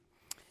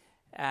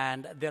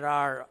And there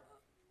are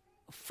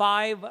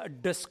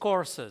 5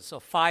 discourses or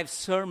 5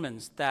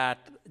 sermons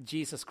that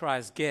Jesus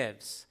Christ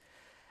gives.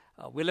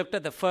 We looked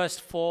at the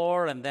first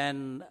 4 and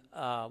then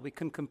we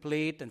couldn't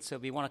complete, and so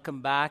we want to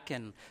come back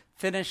and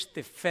finish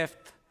the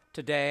 5th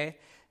today,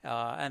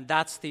 and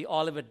that's the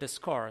Olivet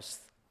Discourse.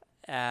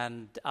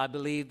 And I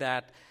believe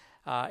that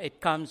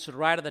it comes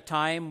right at the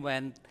time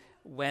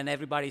when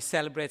everybody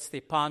celebrates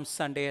the Palm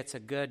Sunday. It's a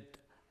good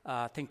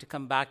thing to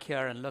come back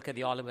here and look at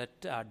the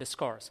Olivet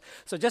Discourse.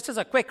 So just as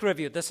a quick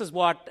review, this is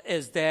what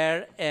is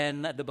there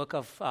in the book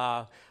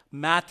of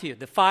Matthew,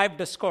 the 5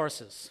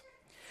 discourses.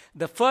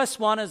 The first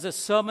one is the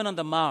Sermon on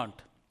the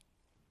Mount.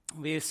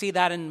 We see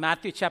that in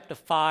Matthew chapter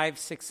 5,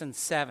 6, and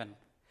 7.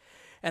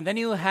 And then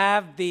you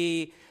have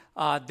the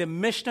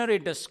missionary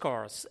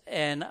discourse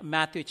in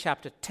Matthew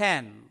chapter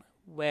 10,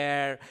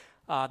 where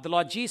the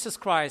Lord Jesus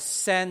Christ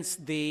sends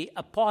the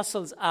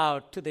apostles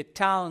out to the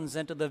towns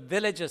and to the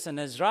villages in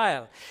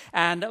Israel.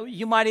 And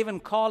you might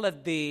even call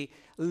it the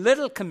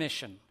Little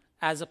Commission,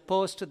 as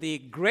opposed to the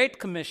Great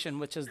Commission,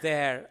 which is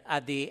there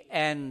at the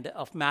end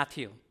of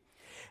Matthew.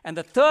 And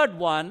the third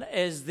one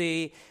is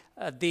the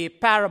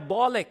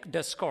parabolic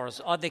discourse,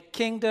 or the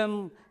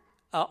kingdom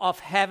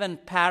of heaven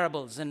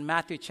parables in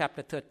Matthew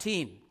chapter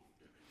 13.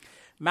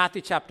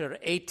 Matthew chapter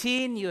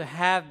 18, you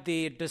have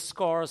the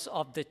discourse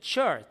of the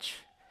church.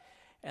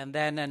 And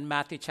then in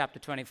Matthew chapter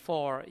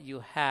 24, you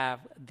have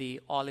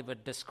the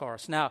Olivet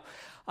Discourse. Now,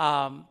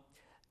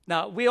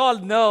 we all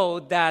know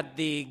that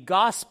the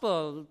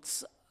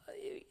Gospels,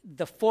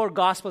 the 4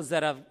 Gospels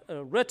that are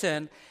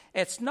written,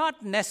 it's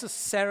not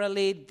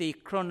necessarily the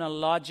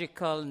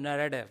chronological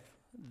narrative.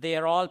 They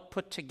are all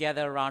put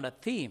together around a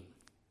theme.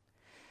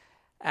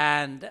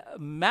 And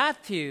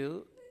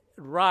Matthew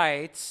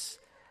writes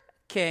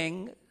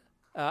King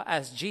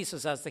as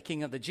Jesus as the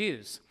King of the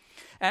Jews.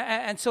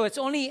 And so it's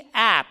only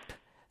apt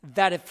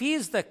that if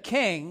he's the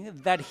king,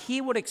 that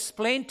he would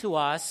explain to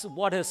us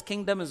what his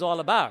kingdom is all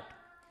about.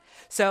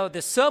 So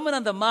the Sermon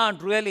on the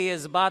Mount really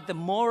is about the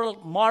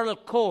moral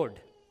code.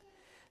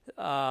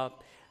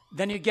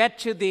 Then you get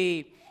to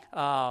the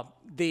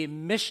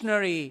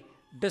missionary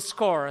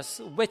discourse,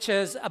 which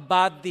is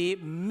about the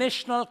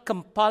missional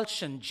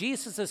compulsion.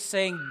 Jesus is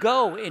saying,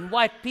 go,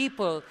 invite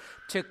people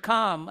to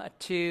come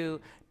to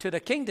the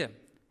kingdom.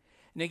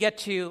 And you get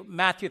to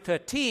Matthew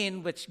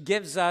 13, which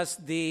gives us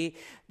the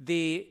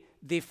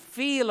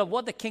feel of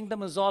what the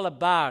kingdom is all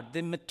about,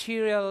 the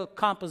material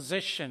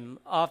composition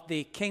of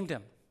the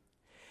kingdom.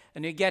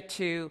 And you get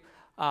to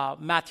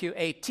Matthew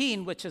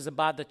 18, which is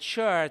about the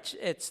church.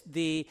 It's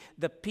the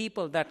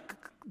people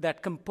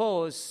that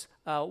compose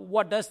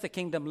what does the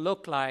kingdom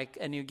look like.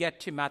 And you get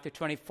to Matthew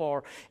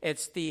 24,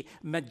 it's the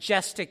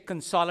majestic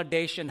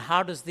consolidation.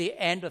 How does the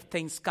end of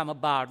things come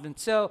about? And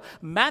so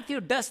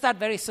Matthew does that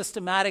very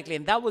systematically,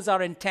 and that was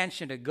our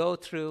intention to go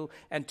through.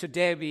 And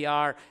today we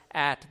are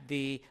at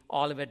the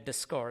Olivet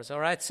Discourse. All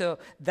right, so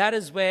that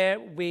is where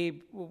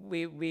we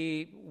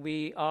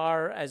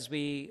are as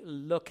we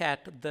look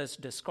at this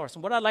discourse.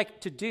 And what I'd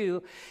like to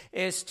do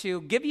is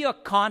to give you a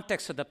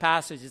context of the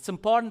passage. It's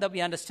important that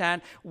we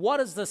understand what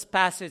is this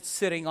passage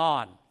sitting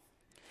on.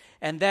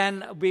 And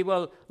then we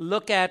will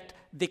look at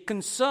the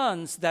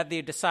concerns that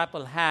the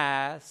disciple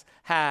have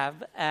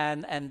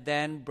and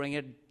then bring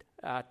it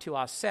to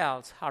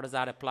ourselves. How does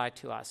that apply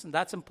to us? And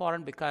that's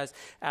important because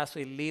as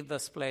we leave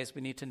this place,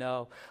 we need to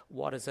know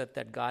what is it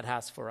that God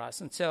has for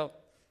us. And so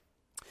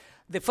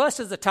the first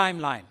is the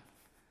timeline.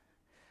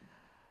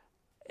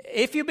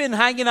 If you've been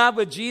hanging out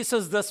with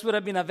Jesus, this would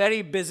have been a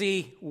very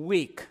busy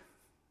week.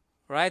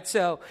 Right?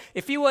 So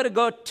if you were to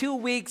go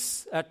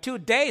 2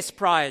 days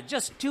prior,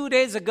 just 2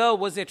 days ago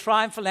was a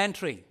triumphal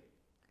entry.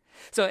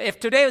 So if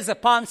today is a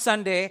Palm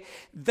Sunday,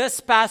 this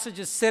passage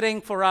is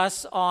sitting for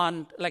us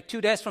on like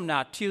 2 days from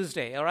now,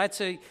 Tuesday. All right?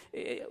 So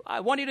I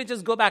want you to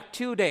just go back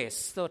 2 days.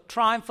 So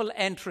triumphal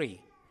entry.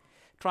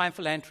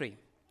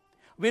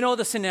 We know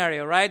the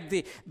scenario, right?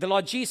 The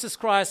Lord Jesus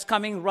Christ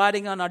coming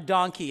riding on a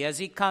donkey as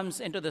he comes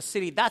into the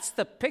city. That's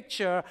the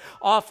picture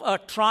of a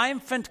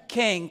triumphant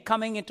king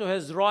coming into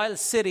his royal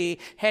city,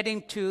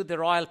 heading to the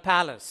royal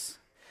palace.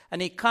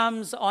 And he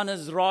comes on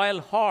his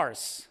royal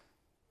horse.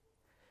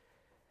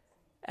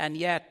 And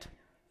yet,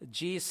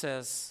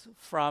 Jesus,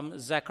 from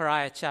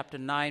Zechariah chapter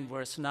 9,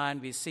 verse 9,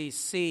 we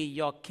see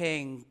your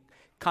king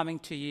coming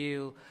to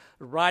you,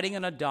 riding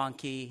on a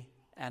donkey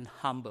and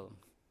humble.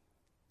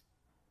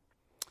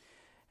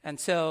 And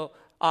so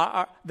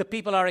the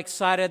people are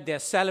excited, they're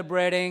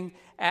celebrating,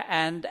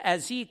 and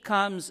as he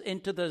comes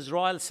into this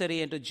royal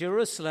city, into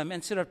Jerusalem,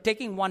 instead of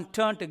taking one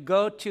turn to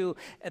go to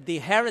the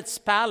Herod's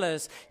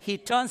palace, he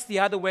turns the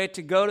other way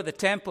to go to the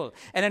temple.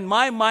 And in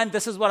my mind,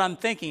 this is what I'm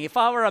thinking. If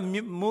I were a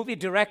movie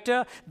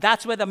director,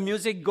 that's where the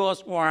music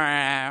goes,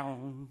 wow.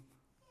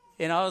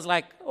 You know, I was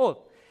like,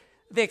 oh,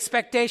 the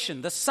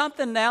expectation, the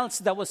something else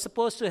that was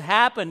supposed to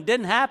happen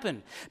didn't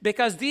happen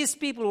because these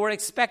people were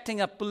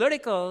expecting a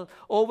political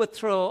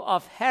overthrow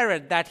of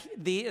Herod, that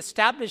the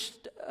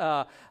established,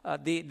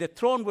 the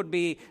throne would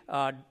be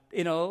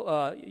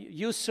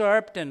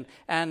usurped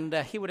and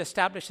he would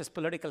establish his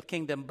political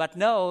kingdom. But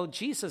no,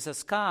 Jesus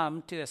has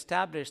come to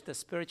establish the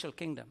spiritual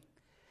kingdom.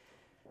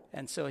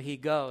 And so he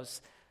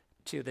goes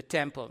to the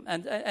temple.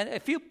 And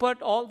if you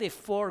put all the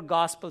four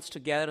Gospels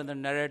together in the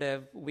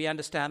narrative, we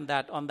understand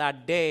that on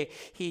that day,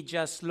 he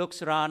just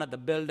looks around at the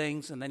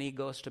buildings and then he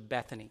goes to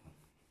Bethany.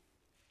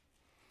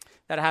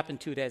 That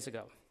happened 2 days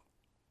ago.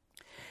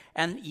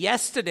 And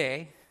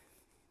yesterday,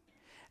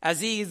 as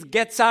he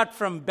gets out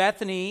from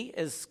Bethany,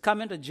 is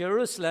coming to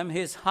Jerusalem,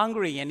 he's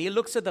hungry and he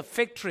looks at the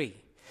fig tree.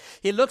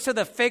 He looks at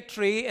the fig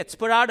tree, it's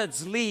put out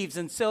its leaves,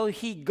 and so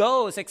he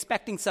goes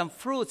expecting some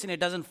fruits and he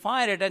doesn't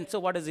find it. And so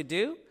what does he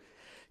do?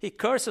 He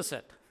curses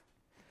it.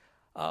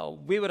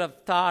 We would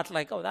have thought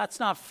that's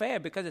not fair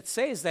because it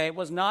says that it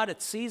was not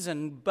its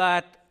season.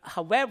 But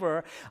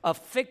however, a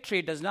fig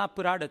tree does not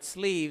put out its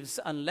leaves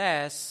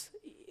unless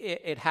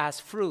it has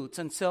fruits.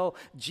 And so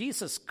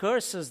Jesus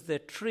curses the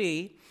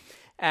tree.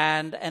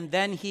 And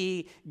then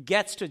he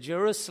gets to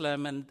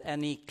Jerusalem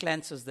and he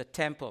cleanses the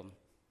temple.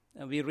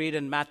 And we read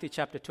in Matthew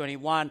chapter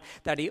 21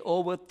 that he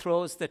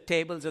overthrows the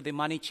tables of the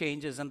money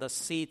changers and the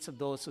seats of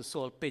those who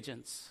sold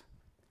pigeons.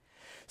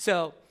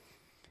 So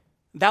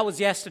that was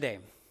yesterday.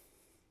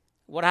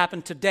 What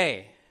happened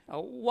today?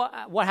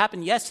 What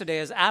happened yesterday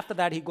is after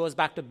that he goes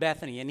back to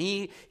Bethany. And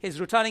he's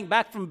returning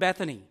back from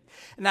Bethany.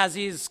 And as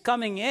he's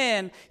coming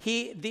in,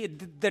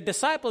 the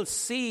disciples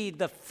see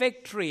the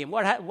fig tree. And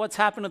what's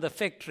happened to the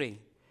fig tree?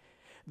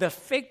 The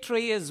fig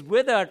tree is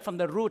withered from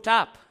the root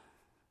up.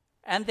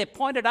 And they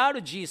pointed out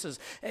to Jesus.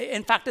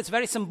 In fact, it's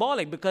very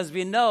symbolic because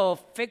we know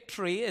fig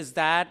tree is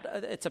that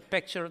it's a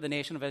picture of the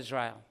nation of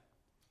Israel.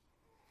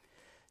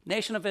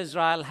 Nation of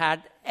Israel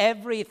had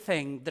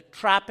everything, the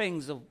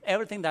trappings of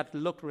everything that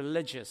looked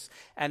religious,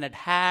 and it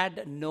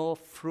had no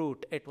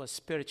fruit. It was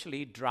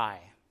spiritually dry.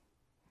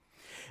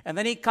 And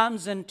then he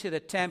comes into the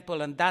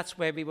temple, and that's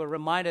where we were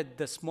reminded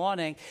this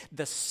morning,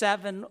 the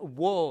 7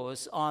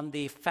 woes on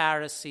the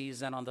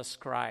Pharisees and on the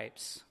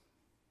scribes.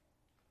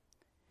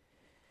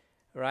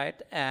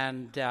 Right?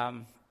 And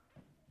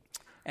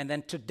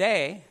then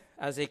today,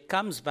 as he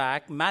comes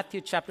back,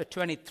 Matthew chapter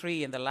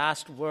 23, in the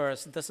last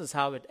verse, this is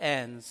how it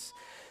ends.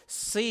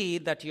 See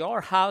that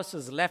your house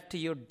is left to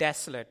you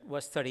desolate,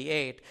 verse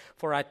 38.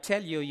 For I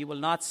tell you, you will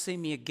not see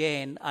me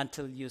again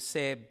until you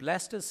say,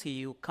 blessed is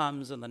he who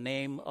comes in the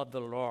name of the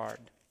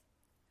Lord.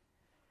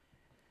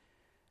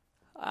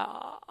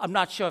 I'm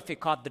not sure if he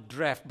caught the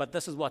drift, but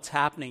this is what's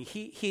happening.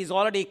 He's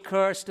already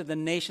cursed the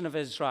nation of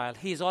Israel.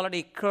 He's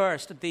already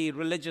cursed the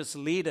religious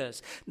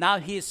leaders. Now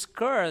he's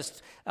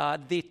cursed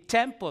the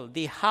temple.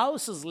 The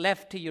house is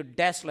left to you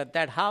desolate.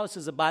 That house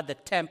is about the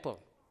temple.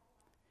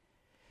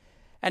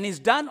 And he's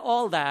done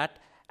all that.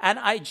 And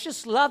I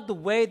just love the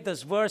way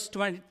this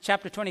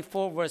chapter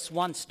 24, verse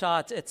 1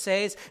 starts. It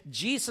says,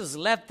 Jesus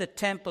left the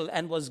temple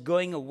and was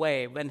going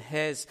away when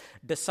his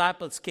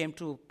disciples came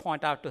to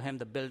point out to him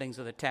the buildings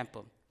of the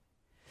temple.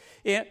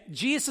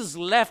 Jesus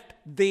left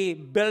the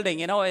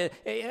building.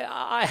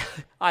 I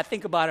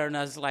think about it and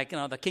I was like,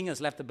 the king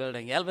has left the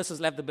building. Elvis has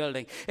left the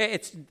building.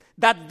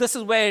 This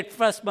is where it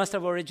first must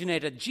have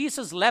originated.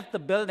 Jesus left the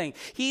building.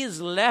 He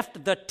has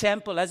left the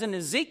temple. As in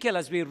Ezekiel,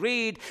 as we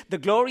read, the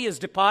glory is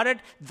departed.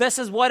 This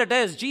is what it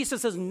is.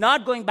 Jesus is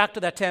not going back to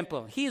that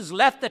temple. He has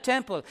left the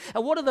temple.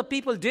 And what do the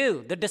people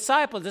do? The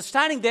disciples are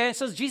standing there and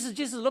says,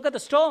 Jesus, look at the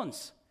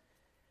stones.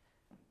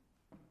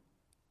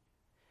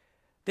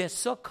 They're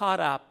so caught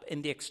up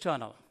in the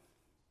external.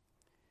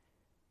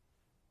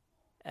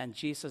 And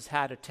Jesus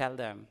had to tell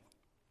them,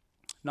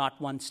 not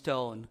one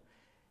stone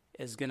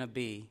is going to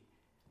be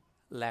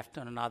left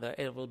on another.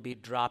 It will be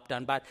dropped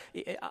down. But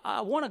I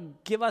want to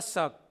give us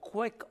a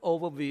quick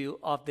overview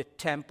of the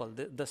temple,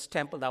 this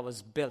temple that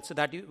was built, so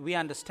that we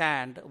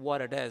understand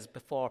what it is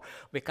before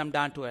we come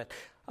down to it.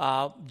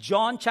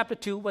 John chapter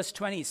 2, verse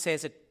 20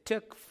 says it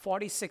took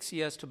 46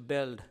 years to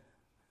build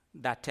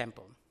that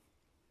temple.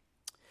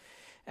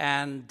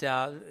 And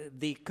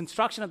the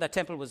construction of that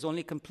temple was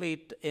only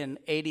complete in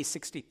AD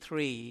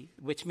 63,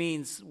 which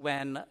means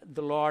when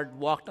the Lord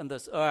walked on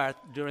this earth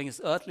during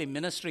his earthly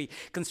ministry,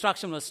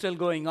 construction was still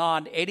going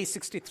on. AD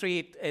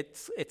 63,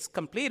 it's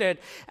completed,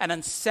 and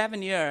in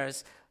 7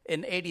 years,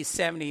 in AD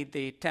 70,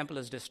 the temple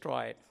is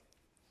destroyed.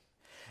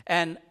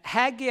 And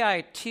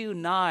Haggai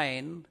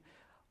 2:9,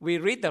 we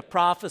read the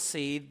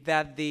prophecy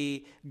that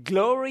the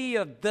glory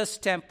of this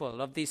temple,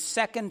 of the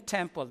second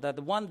temple, that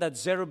the one that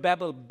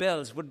Zerubbabel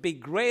builds, would be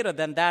greater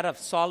than that of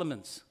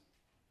Solomon's.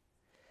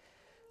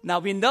 Now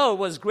we know it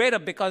was greater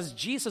because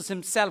Jesus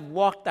himself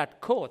walked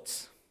that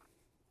courts.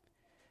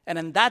 And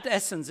in that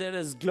essence, it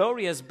is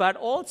glorious, but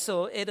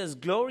also it is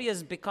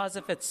glorious because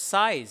of its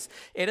size.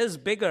 It is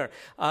bigger.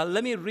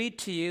 Let me read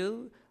to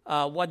you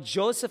what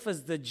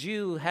Josephus the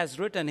Jew has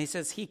written. He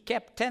says, he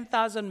kept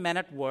 10,000 men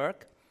at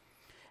work,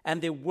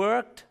 and they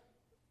worked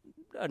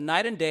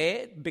night and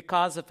day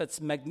because of its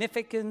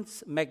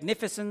magnificence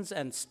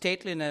and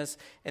stateliness,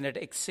 and it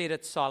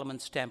exceeded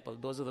Solomon's temple.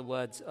 Those are the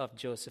words of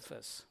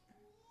Josephus.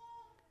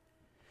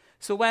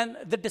 So when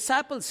the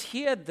disciples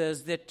hear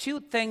this, there are two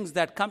things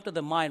that come to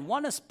the mind.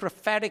 One is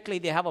prophetically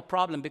they have a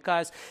problem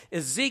because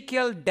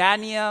Ezekiel,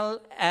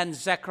 Daniel, and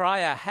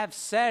Zechariah have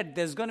said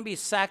there's going to be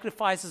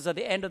sacrifices at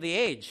the end of the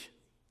age.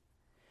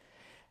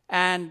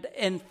 And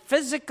in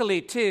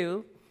physically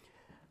too,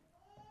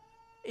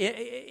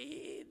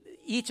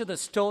 each of the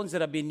stones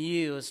that have been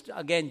used,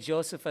 again,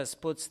 Josephus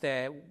puts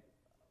there,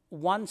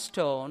 one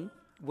stone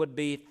would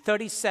be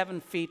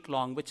 37 feet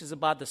long, which is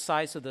about the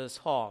size of this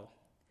hall.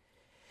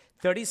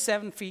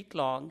 37 feet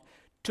long,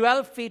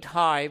 12 feet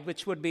high,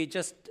 which would be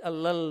just a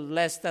little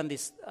less than the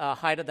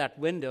height of that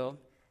window,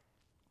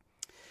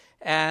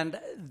 and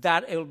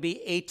that it will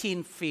be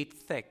 18 feet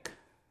thick.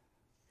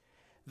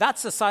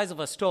 That's the size of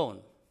a stone.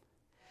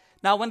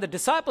 Now, when the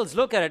disciples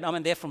look at it, I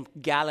mean, they're from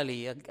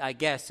Galilee, I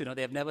guess,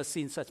 they've never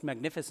seen such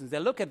magnificence. They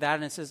look at that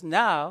and it says,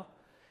 now,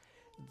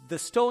 the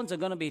stones are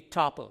going to be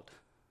toppled.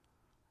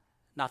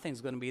 Nothing's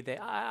going to be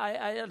there.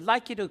 I'd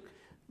like you to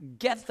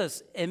get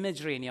this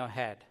imagery in your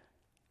head.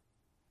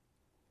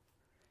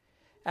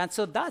 And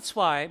so that's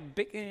why,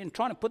 in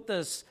trying to put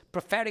this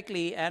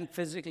prophetically and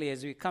physically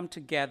as we come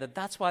together,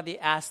 that's why they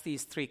ask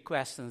these three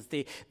questions.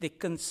 The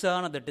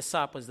concern of the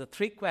disciples, the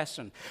three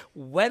questions.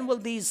 When will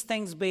these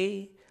things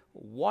be?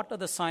 What are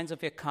the signs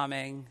of your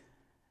coming?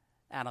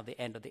 And of the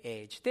end of the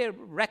age. They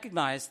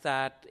recognize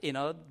that,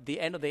 the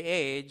end of the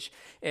age,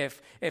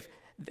 if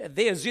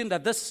they assume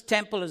that this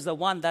temple is the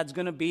one that's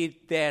going to be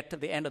there to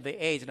the end of the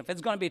age. And if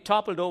it's going to be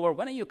toppled over,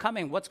 when are you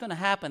coming? What's going to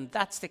happen?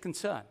 That's the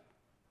concern.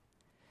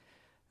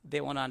 They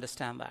want to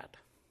understand that.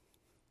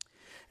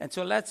 And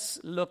so let's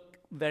look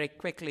very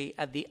quickly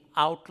at the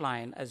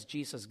outline as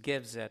Jesus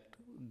gives it.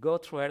 Go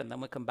through it and then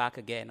we'll come back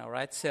again, all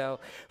right? So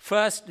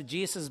first,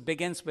 Jesus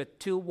begins with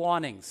two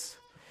warnings.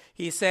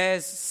 He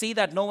says, see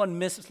that no one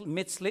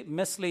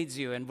misleads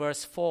you in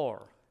verse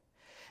 4.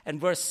 And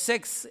verse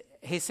 6,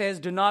 he says,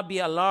 do not be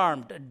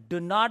alarmed. Do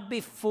not be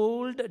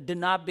fooled. Do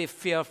not be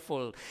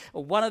fearful.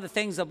 One of the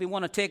things that we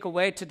want to take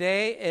away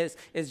today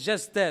is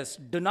just this.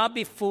 Do not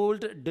be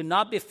fooled. Do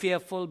not be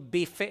fearful.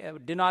 Do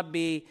not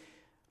be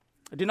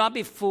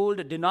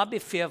fooled. Do not be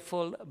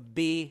fearful.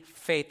 Be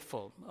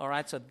faithful. All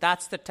right? So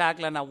that's the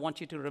tagline I want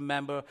you to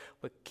remember.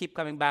 We'll keep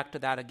coming back to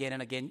that again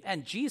and again.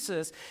 And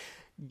Jesus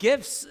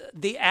gives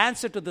the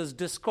answer to this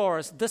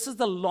discourse. This is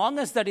the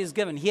longest that he's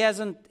given. For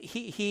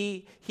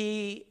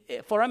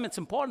him, it's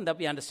important that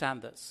we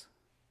understand this.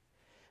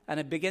 And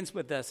it begins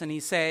with this. And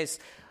he says,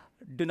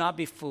 do not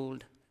be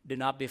fooled, do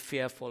not be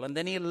fearful. And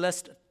then he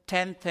lists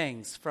 10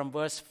 things from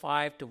verse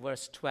 5 to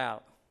verse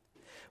 12.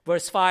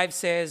 Verse 5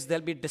 says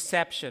there'll be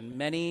deception.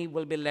 Many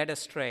will be led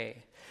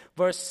astray.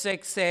 Verse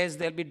 6 says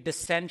there'll be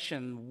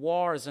dissension,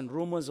 wars, and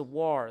rumors of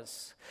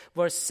wars.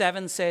 Verse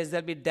 7 says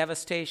there'll be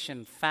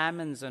devastation,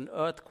 famines, and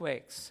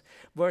earthquakes.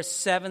 Verse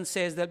 7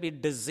 says there'll be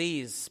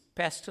disease,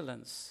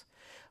 pestilence.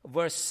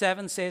 Verse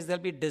 7 says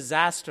there'll be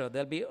disaster,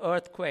 there'll be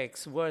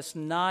earthquakes. Verse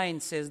 9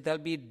 says there'll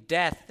be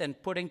death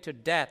and putting to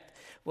death.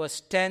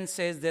 Verse 10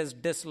 says there's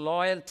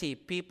disloyalty.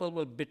 People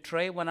will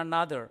betray one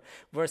another.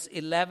 Verse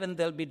 11,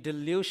 there'll be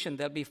delusion.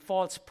 There'll be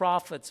false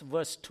prophets.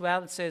 Verse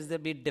 12 says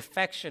there'll be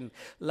defection.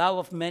 Love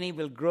of many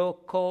will grow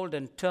cold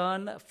and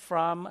turn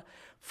from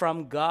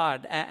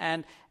God.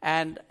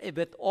 And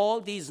with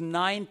all these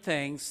 9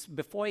 things,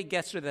 before he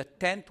gets to the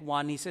 10th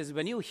one, he says,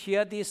 when you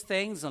hear these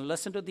things and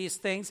listen to these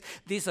things,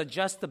 these are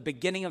just the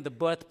beginning of the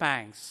birth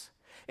pangs.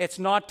 It's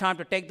not time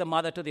to take the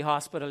mother to the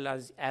hospital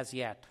as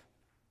yet.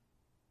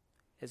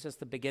 It's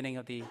just the beginning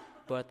of the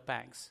birth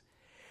pangs.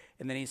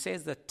 And then he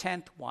says the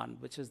 10th one,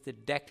 which is the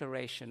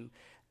declaration,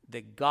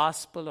 the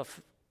gospel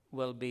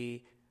will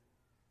be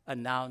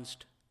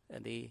announced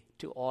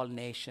to all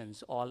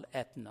nations, all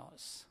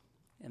ethnos.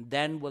 And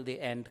then will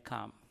the end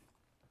come.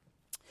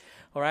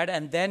 All right,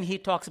 and then he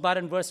talks about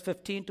in verse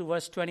 15 to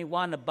verse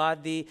 21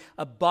 about the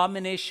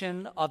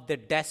abomination of the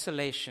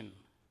desolation.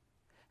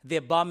 The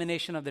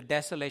abomination of the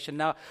desolation.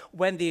 Now,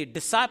 when the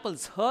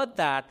disciples heard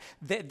that,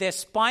 their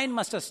spine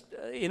must have,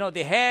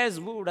 the hairs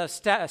would have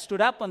stood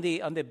up on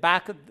the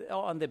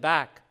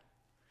back.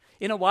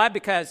 You know why?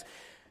 Because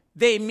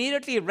they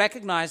immediately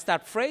recognized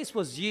that phrase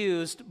was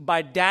used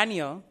by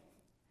Daniel.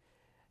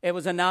 It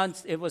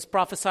was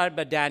prophesied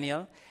by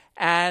Daniel.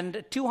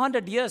 And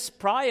 200 years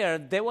prior,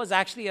 there was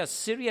actually a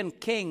Syrian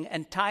king,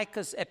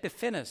 Antiochus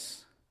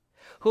Epiphanes,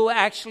 who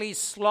actually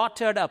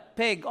slaughtered a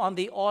pig on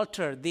the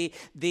altar.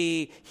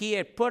 He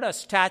had put a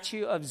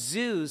statue of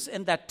Zeus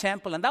in that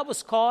temple, and that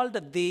was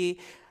called the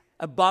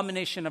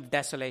abomination of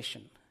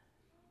desolation.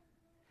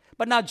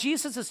 But now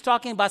Jesus is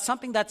talking about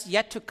something that's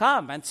yet to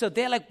come, and so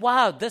they're like,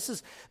 wow, this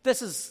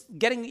is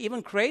getting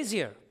even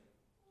crazier.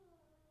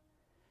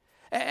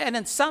 And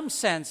in some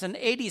sense, in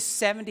AD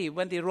 70,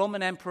 when the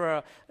Roman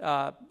emperor,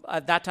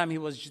 at that time he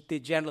was the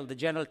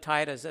general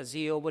Titus, as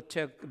he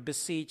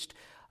besieged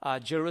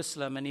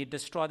Jerusalem, and he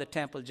destroyed the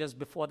temple. Just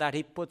before that,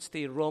 he puts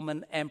the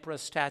Roman emperor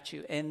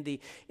statue in the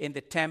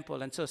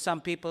temple. And so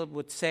some people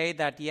would say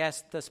that,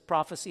 yes, this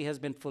prophecy has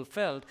been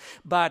fulfilled.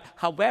 But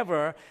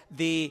however,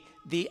 the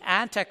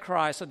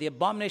Antichrist, or the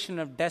abomination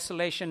of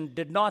desolation,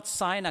 did not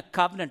sign a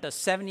covenant, a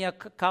 7-year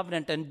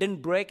covenant, and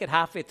didn't break it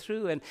halfway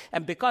through.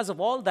 And because of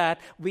all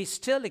that, we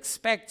still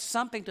expect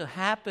something to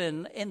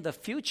happen in the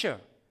future,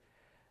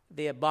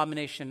 the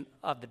abomination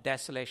of the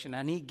desolation.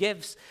 And he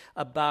gives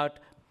about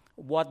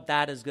what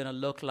that is going to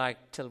look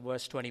like till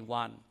verse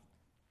 21.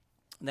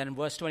 And then in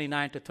verse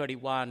 29 to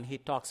 31, he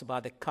talks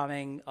about the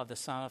coming of the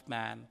Son of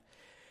Man.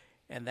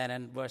 And then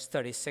in verse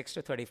 36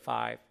 to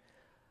 35,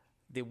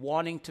 the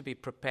warning to be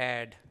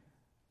prepared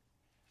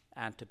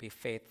and to be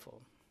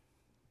faithful.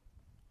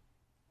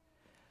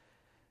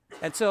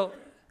 And so,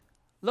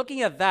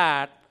 looking at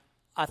that,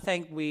 I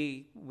think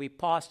we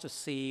pause to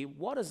see,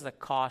 what is the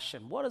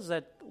caution? What is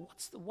it?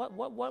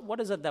 What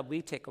is it that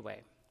we take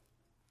away?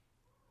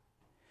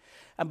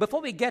 And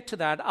before we get to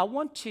that, I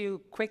want to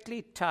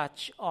quickly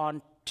touch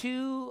on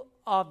two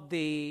of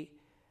the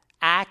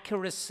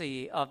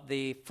accuracy of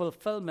the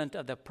fulfillment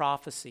of the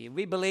prophecy.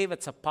 We believe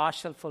it's a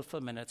partial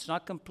fulfillment. It's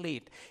not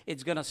complete.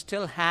 It's going to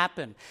still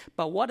happen.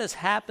 But what has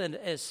happened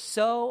is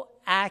so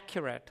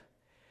accurate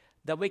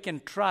that we can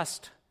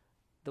trust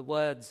the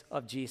words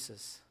of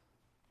Jesus.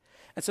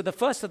 And so the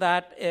first of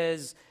that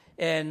is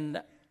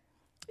in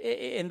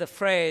the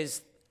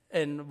phrase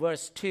in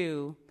verse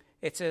 2,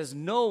 it says,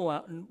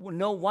 no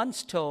one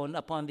stone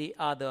upon the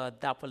other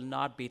that will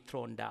not be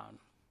thrown down.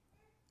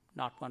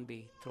 Not one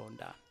be thrown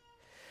down.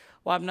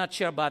 Well, I'm not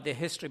sure about the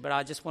history, but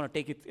I just want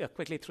to take you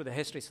quickly through the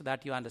history so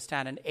that you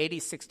understand. In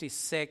AD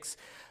 66,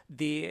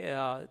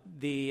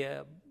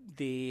 the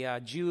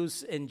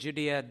Jews in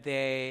Judea,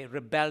 they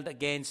rebelled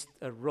against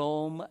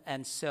Rome,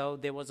 and so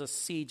there was a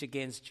siege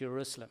against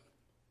Jerusalem.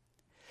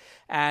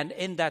 And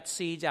in that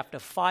siege, after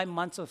 5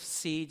 months of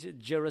siege,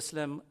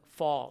 Jerusalem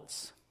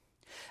falls.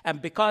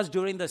 And because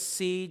during the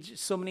siege,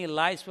 so many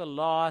lives were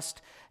lost,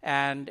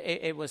 and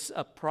it was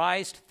a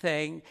prized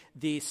thing,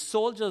 the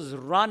soldiers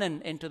run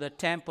into the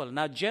temple.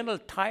 Now, General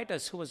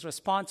Titus, who was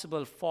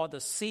responsible for the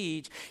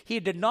siege, he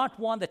did not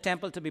want the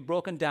temple to be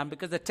broken down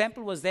because the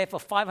temple was there for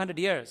 500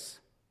 years.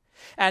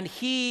 And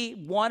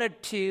he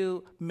wanted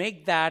to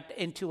make that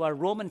into a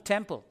Roman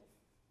temple.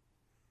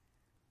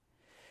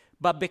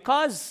 But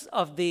because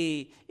of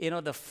the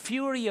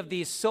fury of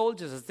these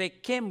soldiers, as they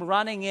came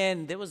running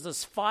in, there was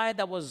this fire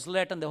that was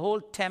lit, and the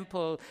whole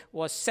temple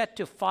was set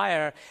to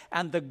fire,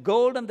 and the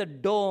gold and the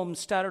dome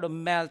started to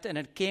melt, and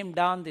it came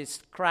down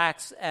these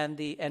cracks and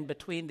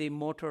between the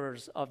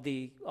mortars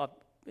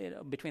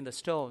between the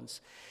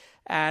stones.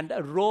 And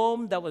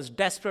Rome, that was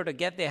desperate to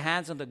get their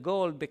hands on the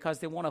gold because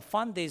they want to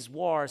fund these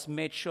wars,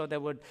 made sure they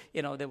would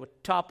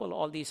topple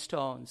all these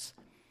stones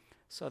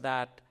so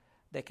that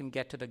they can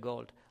get to the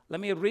gold. Let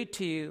me read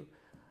to you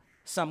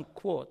some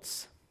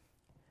quotes.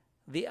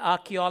 The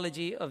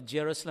Archaeology of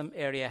Jerusalem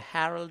Area,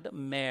 Harold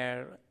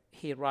Mayer,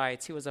 he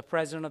writes, he was a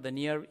president of the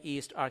Near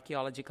East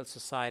Archaeological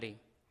Society.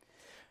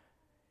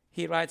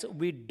 He writes,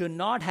 we do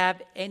not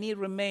have any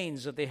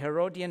remains of the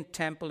Herodian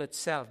temple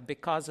itself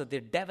because of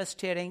the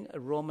devastating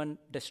Roman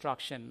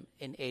destruction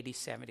in AD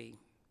 70.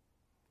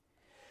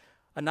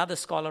 Another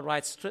scholar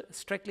writes,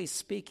 strictly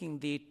speaking,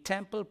 the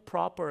temple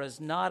proper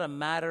is not a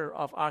matter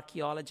of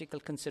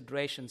archaeological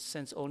considerations,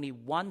 since only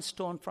one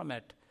stone from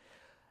it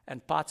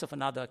and parts of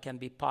another can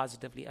be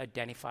positively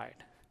identified.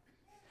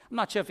 I'm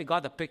not sure if you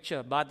got the picture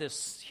about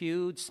this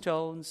huge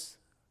stones,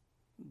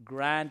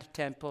 grand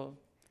temple,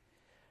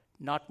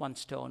 not one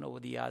stone over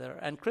the other.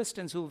 And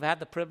Christians who've had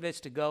the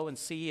privilege to go and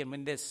see, and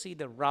when they see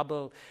the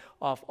rubble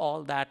of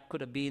all that could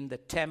have been the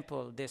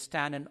temple, they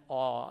stand in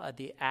awe at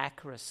the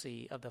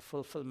accuracy of the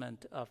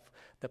fulfillment of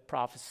the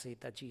prophecy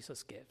that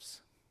Jesus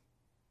gives.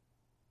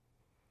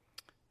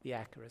 The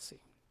accuracy.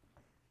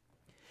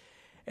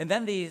 And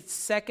then the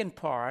second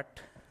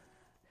part,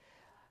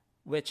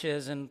 which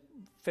is in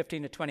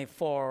 15 to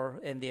 24,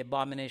 in the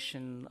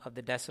abomination of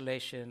the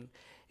desolation,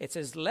 it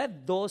says,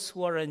 let those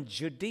who are in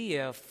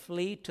Judea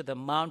flee to the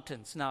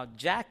mountains. Now,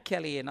 Jack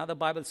Kelly, another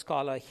Bible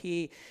scholar,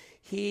 he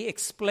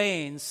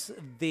explains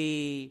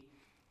the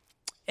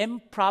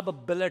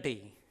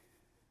improbability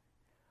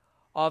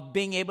of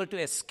being able to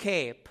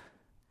escape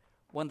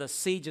when the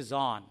siege is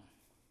on.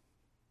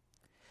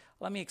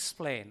 Let me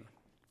explain.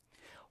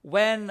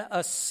 When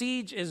a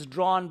siege is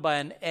drawn by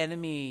an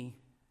enemy,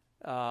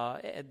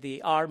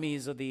 the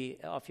armies of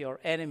your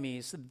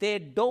enemies, they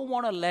don't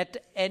want to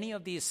let any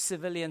of these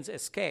civilians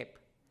escape.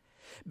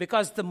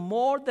 Because the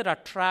more that are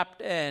trapped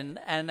in,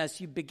 and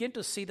as you begin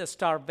to see the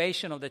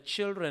starvation of the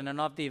children and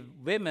of the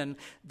women,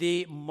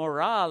 the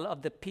morale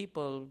of the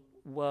people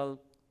will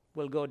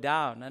go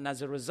down. And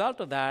as a result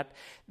of that,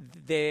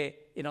 they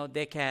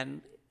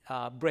can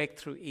break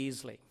through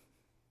easily.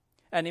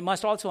 And you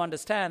must also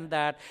understand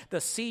that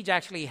the siege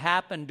actually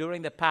happened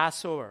during the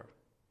Passover.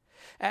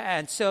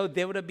 And so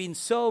there would have been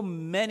so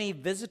many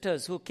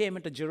visitors who came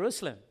into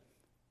Jerusalem.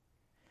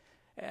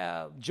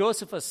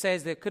 Josephus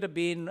says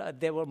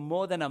there were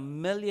more than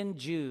 1 million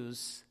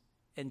Jews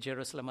in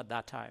Jerusalem at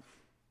that time.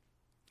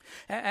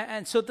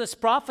 And so this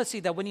prophecy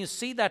that when you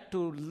see that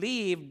to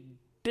leave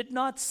did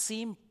not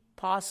seem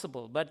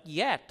possible, but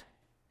yet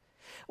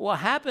what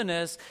happened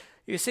is,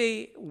 you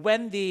see,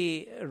 when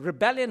the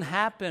rebellion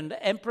happened,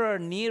 Emperor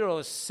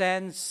Nero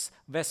sends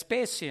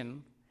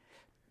Vespasian,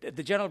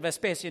 the general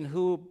Vespasian,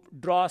 who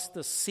draws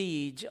the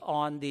siege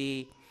on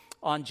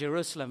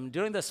Jerusalem.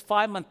 During this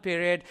 5-month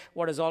period,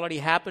 what has already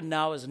happened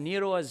now is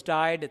Nero has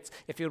died.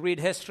 If you read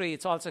history,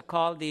 it's also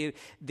called the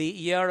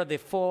year of the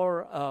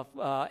four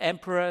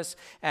emperors,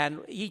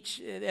 and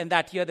in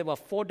that year there were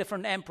 4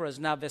 different emperors.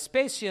 Now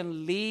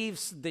Vespasian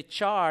leaves the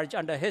charge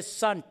under his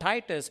son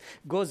Titus,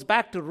 goes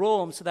back to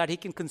Rome so that he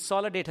can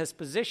consolidate his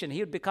position. He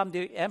would become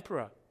the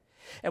emperor.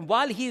 And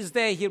while he's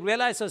there, he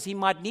realizes he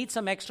might need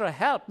some extra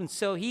help. And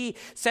so he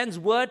sends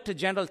word to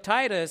General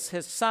Titus,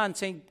 his son,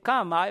 saying,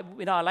 come, I'd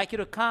like you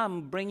to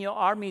come, bring your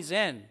armies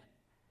in.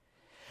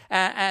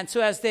 And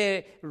so as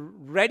they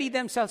ready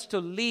themselves to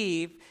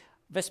leave,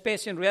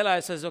 Vespasian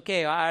realizes,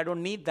 okay, I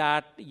don't need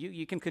that.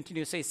 You can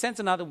continue. So he sends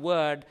another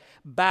word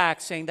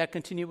back saying that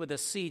continue with the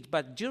siege.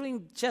 But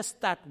during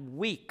just that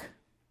week,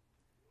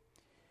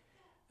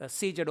 the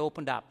siege had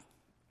opened up.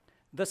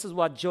 This is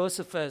what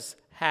Josephus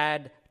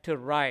had to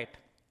write.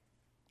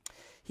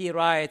 He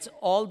writes,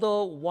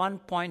 although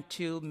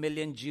 1.2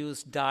 million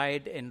Jews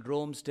died in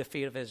Rome's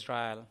defeat of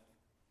Israel,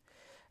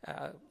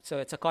 so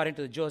it's according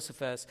to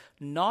Josephus,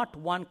 not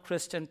one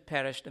Christian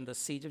perished in the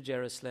siege of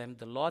Jerusalem.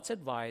 The Lord's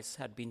advice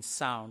had been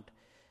sound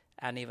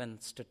and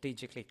even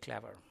strategically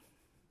clever.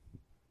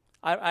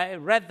 I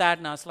read that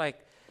and I was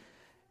like,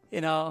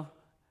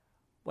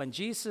 when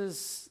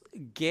Jesus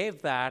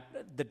gave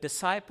that, the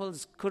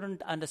disciples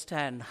couldn't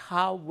understand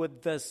how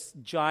would this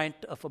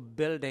giant of a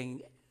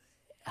building,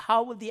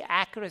 how would the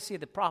accuracy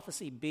of the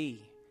prophecy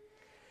be?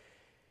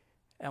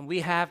 And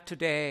we have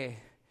today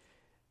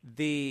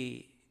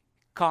the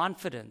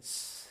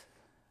confidence,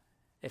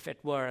 if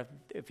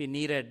we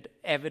needed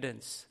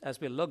evidence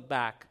as we look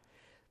back,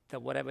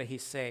 that whatever he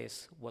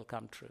says will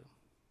come true.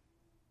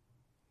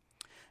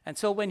 And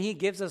so when he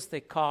gives us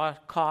the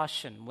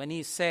caution, when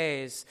he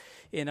says,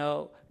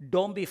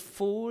 don't be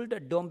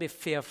fooled, don't be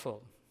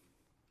fearful,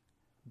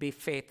 be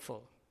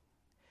faithful,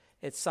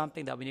 it's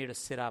something that we need to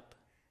sit up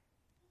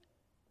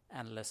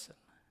and listen.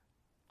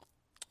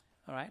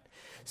 All right?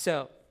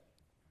 So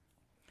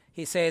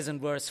he says in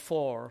verse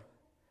 4,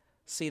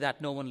 see that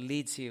no one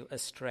leads you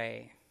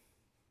astray.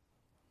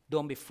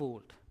 Don't be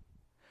fooled.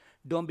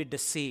 Don't be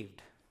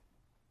deceived.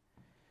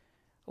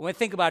 When we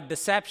think about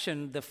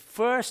deception, the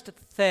first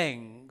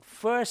thing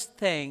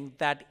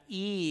that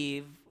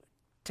Eve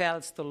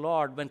tells the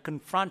Lord when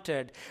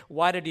confronted,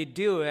 why did you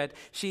do it?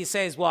 She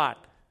says what?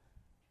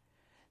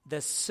 The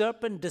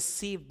serpent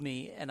deceived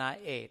me and I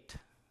ate.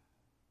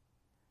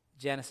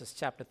 Genesis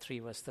chapter 3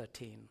 verse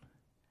 13.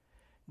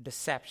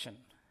 Deception.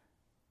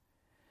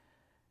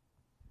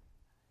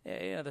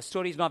 The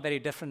story is not very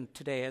different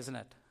today, isn't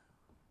it?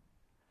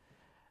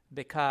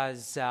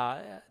 Because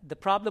the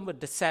problem with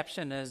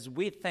deception is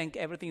we think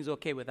everything's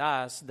okay with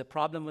us. The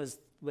problem is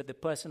with the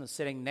person who's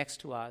sitting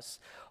next to us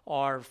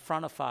or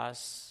front of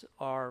us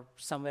or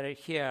somewhere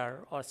here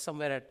or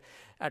somewhere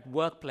at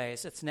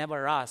workplace. It's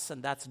never us,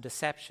 and that's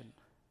deception.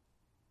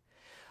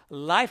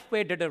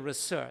 Lifeway did a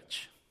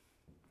research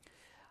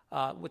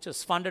which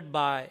was funded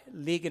by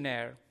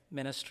Ligonier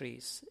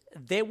Ministries.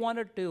 They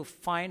wanted to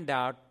find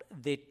out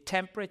the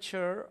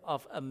temperature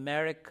of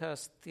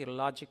America's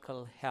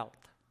theological health.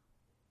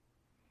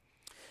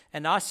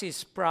 And R.C.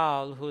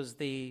 Sproul, who's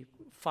the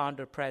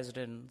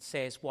founder-president,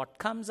 says, what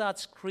comes out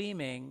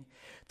screaming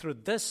through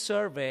this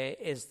survey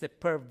is the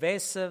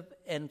pervasive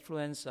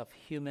influence of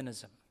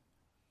humanism.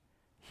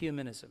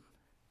 Humanism.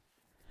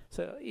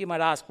 So you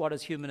might ask, what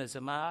is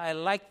humanism? I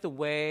like the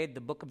way the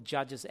book of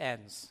Judges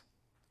ends.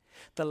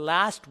 The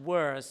last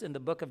verse in the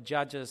book of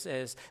Judges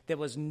is, there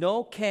was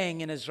no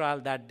king in Israel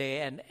that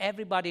day, and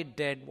everybody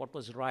did what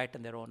was right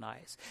in their own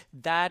eyes.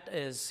 That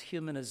is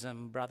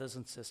humanism, brothers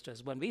and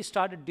sisters. When we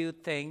start to do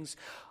things,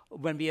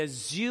 when we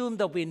assume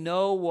that we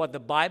know what the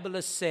Bible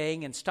is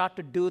saying and start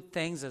to do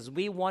things as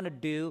we want to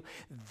do,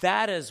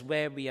 that is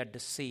where we are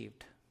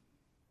deceived.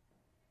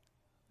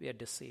 We are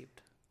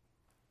deceived.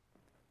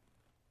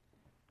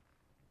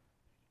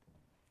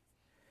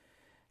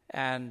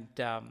 And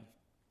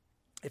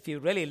if you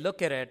really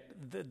look at it,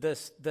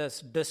 this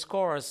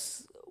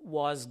discourse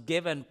was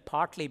given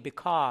partly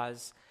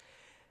because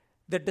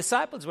the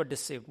disciples were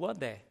deceived,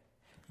 weren't they?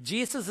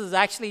 Jesus is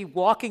actually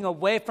walking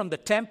away from the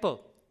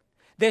temple.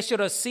 They should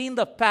have seen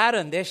the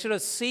pattern. They should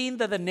have seen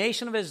that the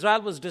nation of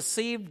Israel was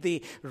deceived,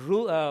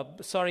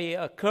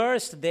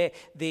 cursed.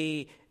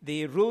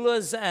 The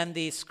rulers and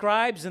the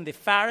scribes and the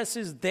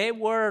Pharisees, the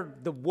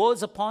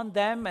woes upon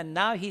them. And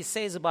now he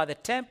says about the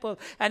temple,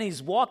 and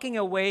he's walking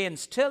away, and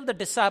still the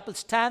disciples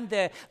stand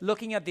there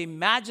looking at the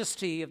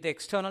majesty of the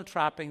external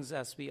trappings,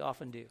 as we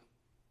often do.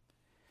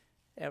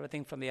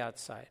 Everything from the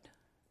outside.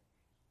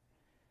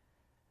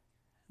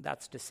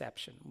 That's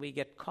deception. We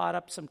get caught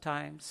up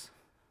sometimes,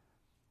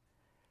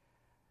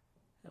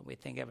 and we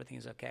think everything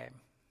is okay.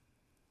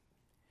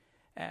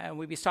 And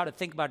we start to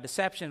think about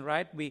deception,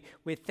 right?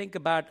 We think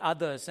about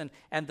others,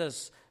 and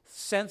this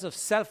sense of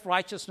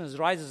self-righteousness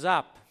rises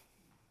up.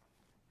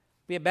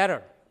 We are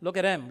better. Look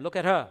at him. Look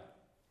at her.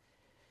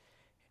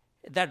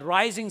 That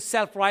rising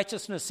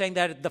self-righteousness saying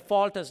that the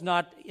fault is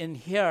not in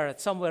here,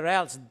 it's somewhere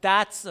else,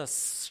 that's a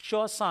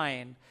sure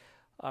sign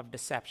of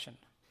deception.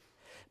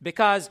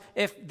 Because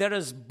if there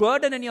is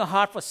burden in your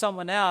heart for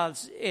someone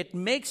else, it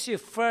makes you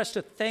first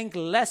to think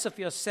less of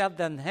yourself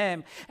than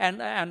him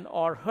and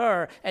or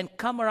her, and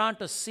come around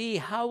to see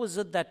how is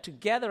it that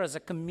together as a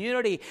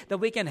community that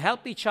we can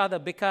help each other.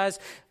 Because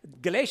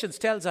Galatians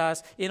tells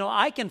us,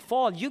 I can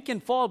fall, you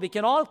can fall, we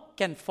all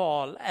can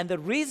fall. And the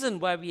reason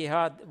why we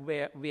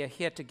are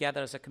here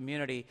together as a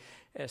community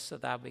is so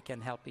that we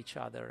can help each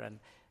other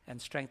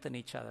and strengthen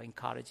each other,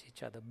 encourage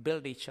each other,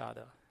 build each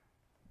other.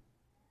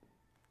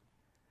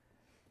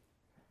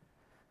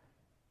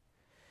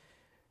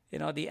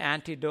 The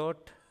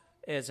antidote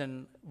is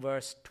in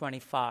verse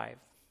 25,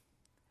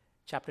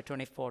 chapter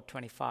 24,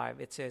 25.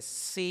 It says,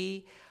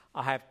 "See,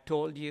 I have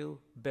told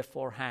you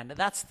beforehand." And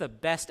that's the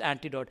best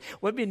antidote.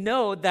 When we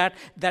know that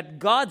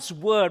God's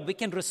word we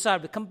can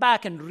recite, we come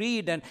back and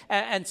read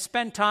and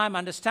spend time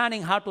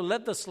understanding how to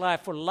live this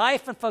life for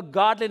life and for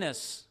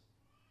godliness.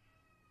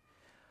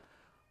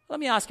 Let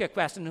me ask you a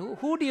question.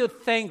 Who do you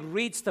think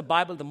reads the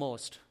Bible the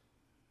most?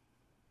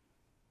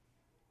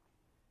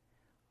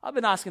 I've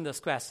been asking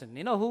this question.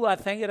 You know who I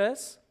think it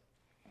is?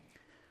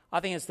 I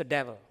think it's the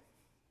devil.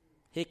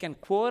 He can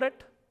quote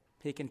it.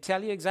 He can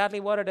tell you exactly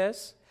what it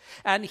is.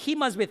 And he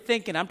must be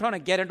thinking, I'm trying to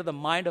get into the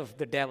mind of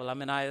the devil.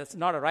 It's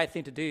not a right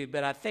thing to do,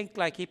 but I think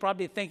he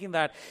probably thinking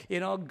that,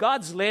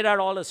 God's laid out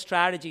all his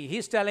strategy.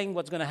 He's telling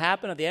what's going to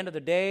happen at the end of the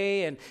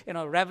day. And,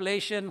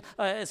 Revelation,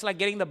 it's like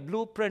getting the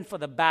blueprint for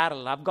the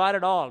battle. I've got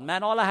it all.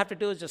 Man, all I have to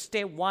do is just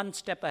stay one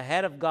step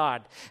ahead of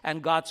God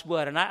and God's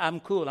word. And I'm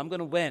cool. I'm going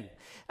to win.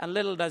 And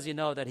little does he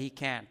know that he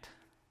can't.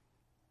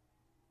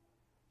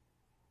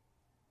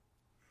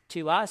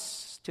 To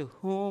us, to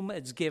whom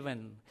it's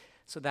given,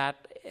 so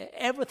that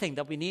everything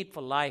that we need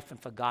for life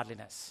and for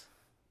godliness.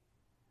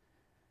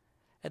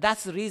 And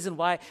that's the reason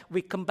why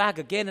we come back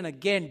again and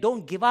again.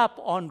 Don't give up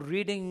on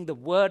reading the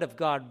Word of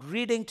God,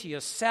 reading to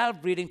yourself,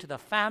 reading to the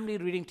family,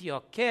 reading to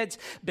your kids,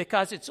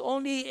 because it's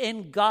only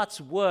in God's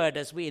Word,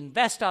 as we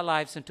invest our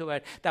lives into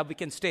it, that we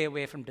can stay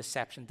away from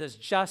deception. There's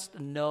just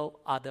no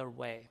other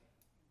way.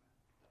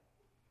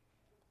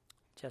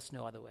 Just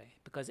no other way.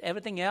 Because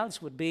everything else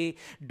would be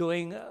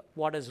doing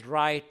what is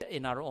right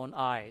in our own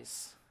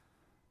eyes.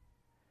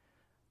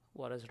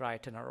 What is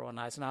right in our own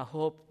eyes. And I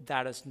hope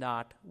that is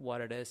not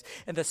what it is.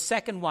 And the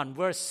second one,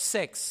 verse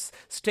 6,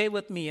 stay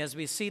with me as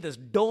we see this.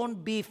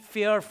 Don't be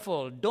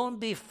fearful.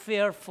 Don't be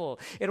fearful.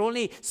 It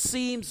only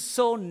seems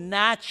so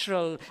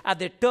natural at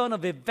the turn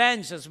of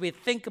events as we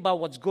think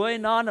about what's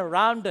going on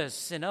around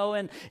us, in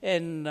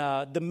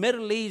the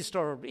Middle East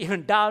or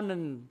even down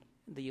in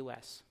the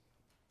U.S.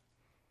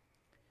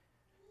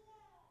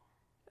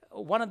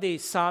 One of the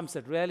Psalms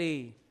that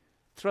really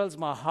thrills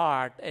my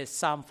heart is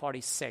Psalm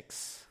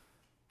 46.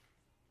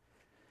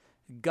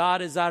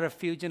 God is our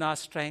refuge and our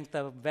strength,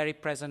 a very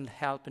present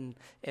help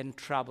in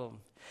trouble.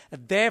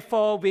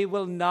 Therefore we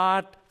will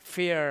not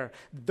fear.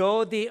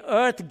 Though the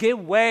earth give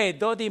way,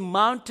 though the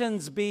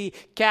mountains be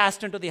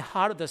cast into the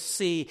heart of the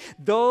sea,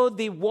 though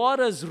the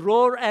waters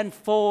roar and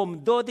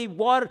foam, though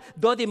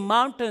the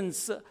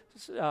mountains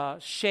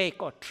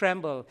shake or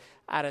tremble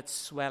at its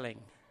swelling.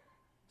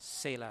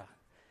 Selah.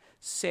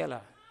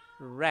 Selah,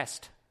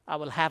 rest. I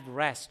will have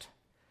rest,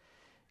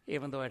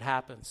 even though it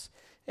happens.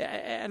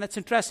 And it's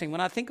interesting. When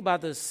I think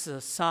about this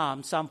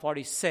Psalm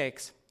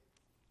 46,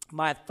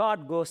 my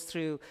thought goes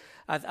through,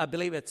 I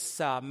believe it's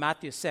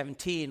Matthew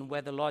 17,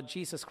 where the Lord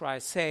Jesus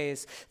Christ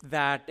says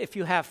that if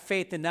you have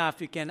faith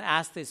enough, you can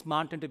ask this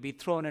mountain to be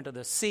thrown into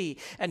the sea.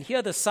 And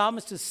here the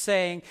psalmist is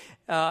saying,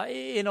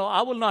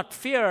 I will not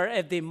fear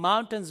if the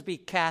mountains be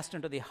cast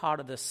into the heart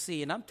of the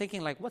sea. And I'm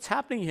thinking, what's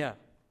happening here?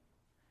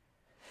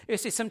 You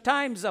see,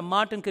 sometimes a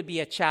mountain could be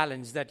a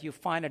challenge that you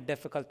find it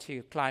difficult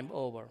to climb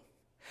over.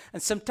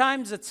 And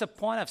sometimes it's a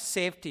point of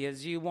safety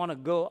as you want to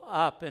go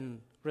up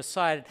and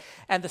reside.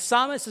 And the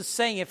psalmist is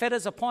saying, if it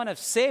is a point of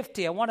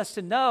safety, I want us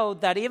to know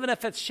that even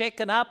if it's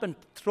shaken up and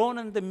thrown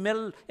in the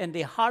middle, in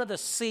the heart of the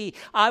sea,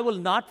 I will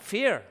not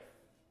fear.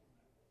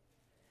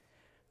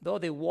 Though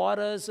the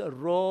waters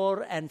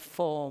roar and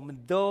foam,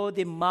 though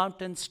the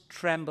mountains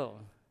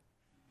tremble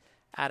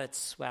at its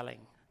swelling.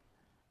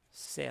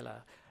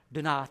 Selah.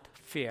 Do not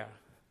fear.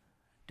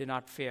 Do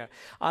not fear.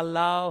 I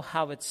love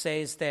how it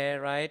says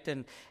there, right?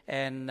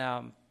 And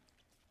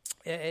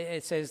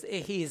it says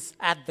he's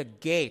at the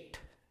gate.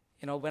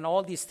 When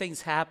all these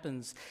things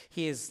happens,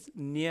 he is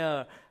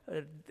near.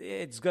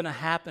 It's going to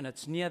happen.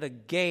 It's near the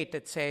gate,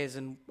 it says,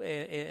 and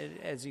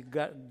as you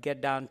get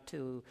down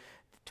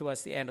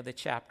towards the end of the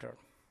chapter.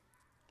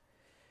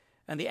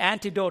 And the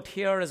antidote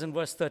here is in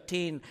verse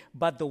 13,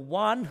 but the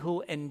one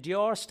who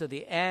endures to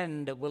the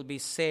end will be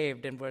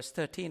saved. In verse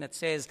 13, it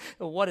says,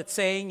 what it's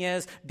saying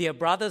is, dear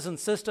brothers and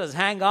sisters,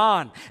 hang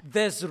on.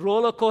 This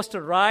roller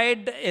coaster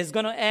ride is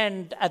going to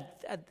end.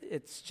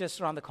 It's just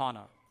around the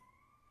corner.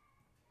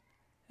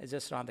 It's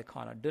just around the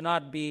corner. Do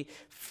not be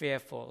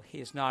fearful. He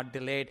is not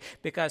delayed.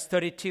 Because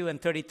 32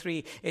 and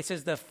 33, it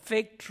says the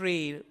fig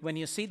tree, when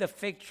you see the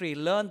fig tree,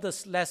 learn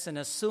this lesson.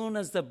 As soon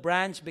as the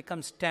branch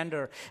becomes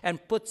tender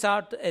and puts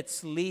out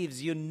its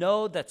leaves, you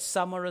know that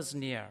summer is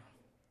near.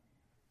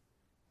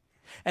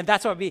 And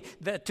that's why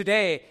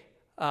today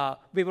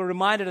we were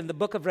reminded in the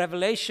book of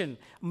Revelation,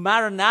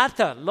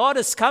 Maranatha, Lord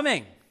is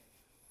coming.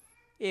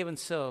 Even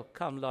so,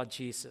 come Lord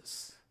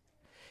Jesus.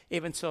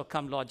 Even so,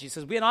 come Lord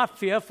Jesus. We are not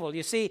fearful.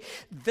 You see,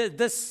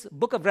 this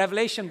book of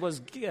Revelation was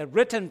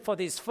written for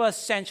these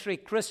first century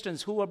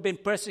Christians who were being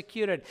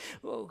persecuted.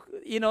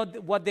 You know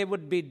what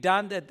would be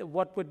done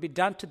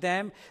to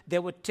them? They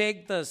would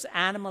take this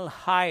animal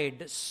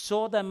hide,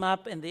 sew them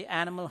up in the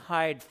animal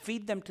hide,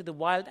 feed them to the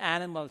wild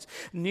animals.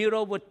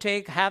 Nero would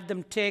have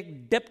them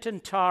dipped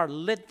in tar,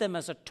 lit them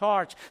as a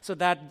torch so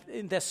that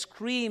their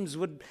screams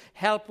would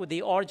help with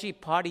the orgy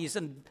parties.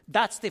 And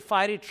that's the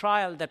fiery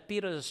trial that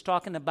Peter is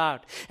talking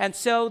about. And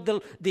so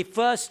the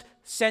first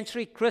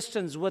century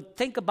Christians would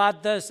think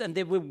about this, and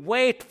they would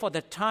wait for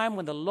the time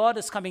when the Lord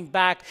is coming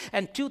back.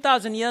 And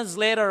 2,000 years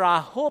later,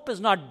 our hope is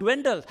not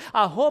dwindled.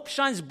 Our hope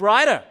shines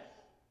brighter.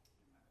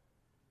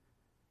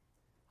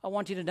 I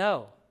want you to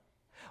know.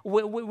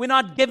 We're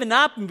not giving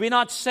up. We're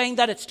not saying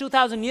that it's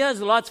 2,000 years,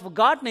 the Lord's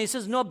forgotten. He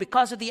says, no,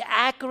 because of the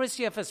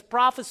accuracy of his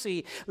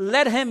prophecy,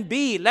 let him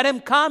be. Let him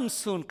come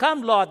soon.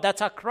 Come, Lord.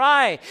 That's our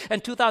cry.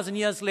 And 2,000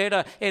 years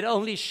later, it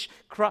only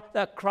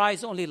the cry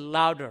is only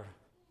louder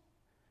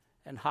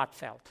and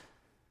heartfelt.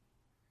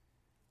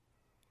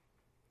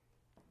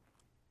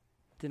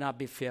 Do not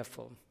be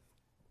fearful.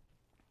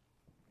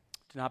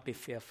 Do not be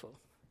fearful.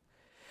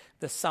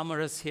 The summer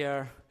is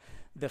here.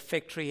 The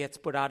fig tree has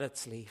put out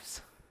its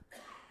leaves.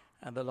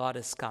 And the Lord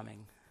is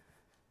coming.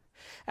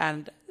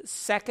 And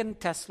 2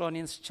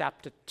 Thessalonians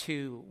chapter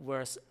 2,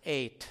 verse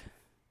 8.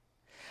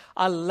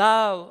 I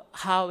love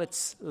how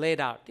it's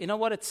laid out. You know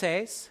what it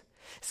says?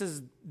 It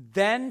says,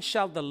 then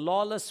shall the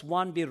lawless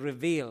one be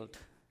revealed.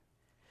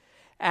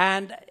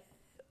 And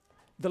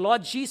the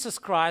Lord Jesus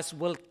Christ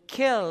will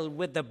kill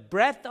with the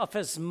breath of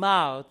his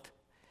mouth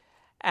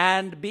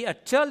and be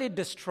utterly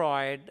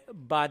destroyed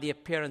by the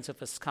appearance of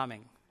his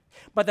coming.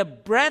 But the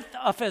breath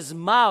of his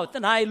mouth,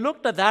 and I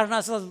looked at that and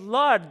I said,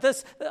 Lord,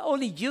 this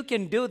only you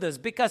can do this,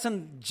 because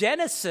in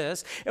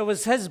Genesis, it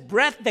was his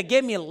breath that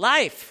gave me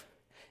life,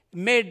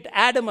 made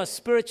Adam a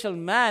spiritual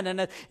man,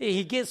 and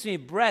he gives me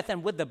breath.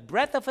 And with the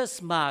breath of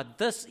his mouth,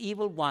 this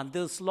evil one,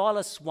 this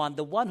lawless one,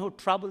 the one who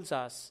troubles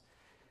us,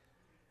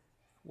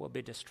 will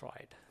be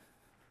destroyed.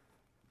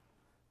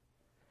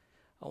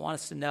 I want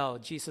us to know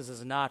Jesus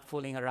is not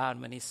fooling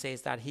around when he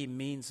says that. He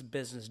means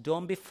business.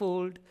 Don't be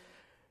fooled.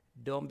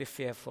 Don't be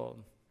fearful.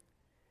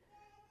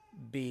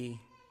 Be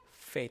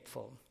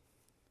faithful.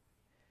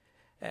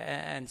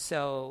 And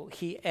so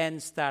he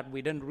ends that.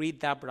 We didn't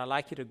read that, but I'd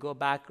like you to go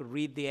back,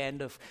 read the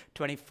end of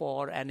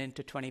 24 and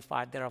into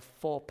 25. There are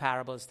 4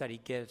 parables that he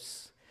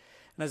gives.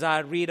 And as I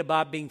read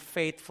about being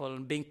faithful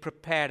and being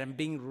prepared and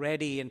being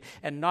ready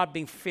and not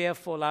being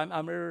fearful,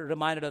 I'm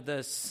reminded of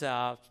this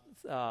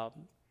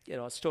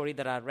story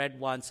that I read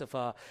once of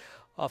a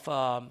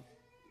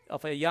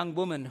young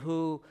woman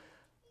who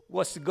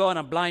was to go on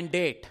a blind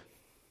date.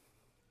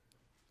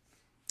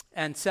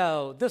 And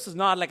so this is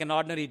not like an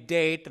ordinary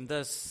date, and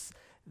this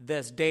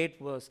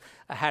date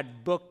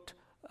had booked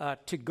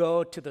to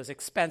go to this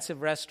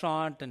expensive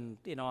restaurant and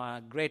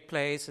a great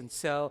place. And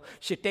so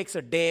she takes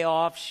a day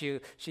off. She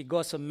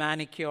goes for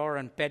manicure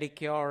and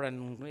pedicure,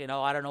 and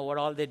I don't know what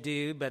all they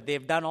do, but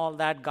they've done all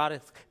that.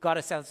 Got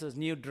herself this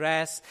new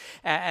dress,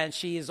 and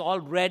she is all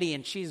ready,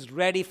 and she's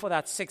ready for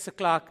that 6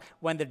 o'clock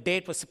when the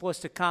date was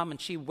supposed to come. And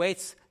she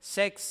waits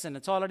 6, and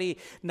it's already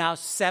now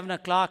 7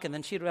 o'clock, and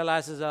then she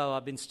realizes, oh,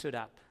 I've been stood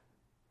up.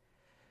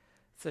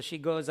 So she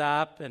goes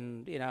up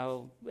and,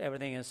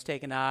 everything is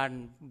taken out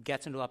and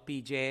gets into her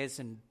PJs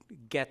and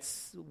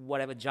gets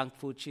whatever junk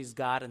food she's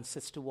got and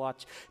sits to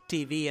watch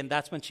TV. And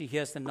that's when she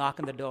hears the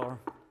knock on the door.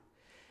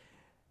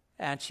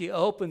 And she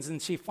opens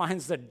and she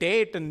finds the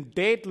date, and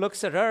date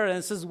looks at her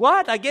and says,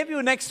 what? I gave you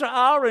an extra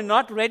hour and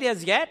not ready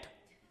as yet?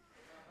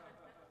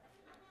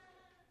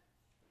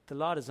 The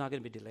Lord is not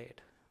going to be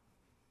delayed.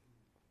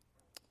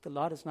 The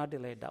Lord is not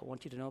delayed. I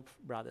want you to know,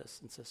 brothers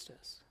and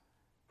sisters.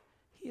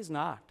 He is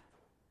not.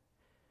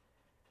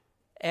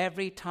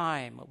 Every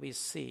time we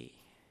see,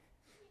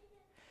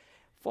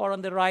 for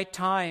on the right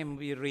time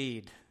we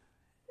read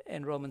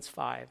in Romans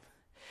 5.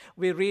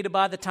 We read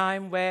about the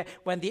time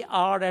when the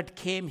hour had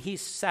came, he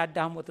sat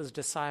down with his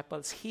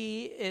disciples.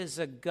 He is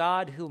a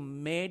God who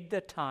made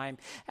the time,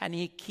 and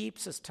he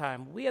keeps his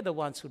time. We are the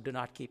ones who do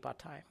not keep our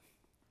time,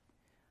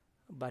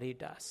 but he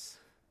does.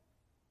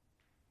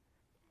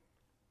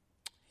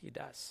 He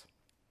does.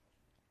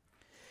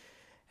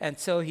 And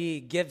so he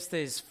gives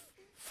these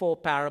 4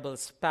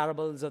 parables.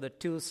 Parables of the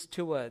 2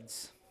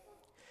 stewards.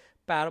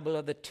 Parable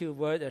of the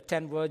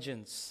 10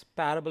 virgins.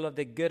 Parable of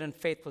the good and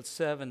faithful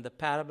servant. The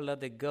parable of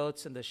the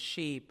goats and the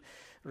sheep.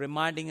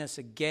 Reminding us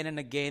again and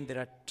again there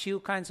are 2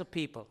 kinds of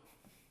people.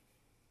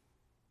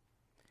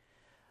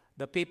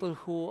 The people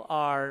who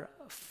are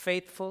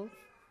faithful,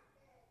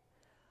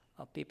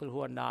 or people who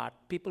are not.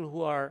 People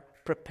who are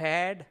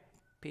prepared,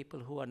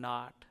 people who are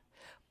not.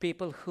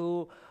 People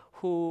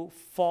who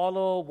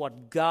follow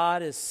what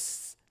God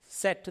has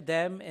said to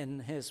them in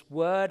His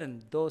Word,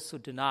 and those who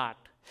do not.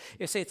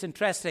 You see, it's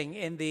interesting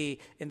in the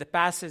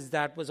passage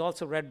that was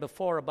also read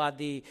before about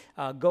the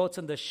goats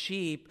and the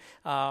sheep.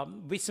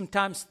 We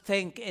sometimes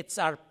think it's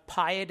our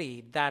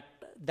piety that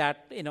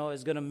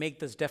is going to make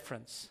this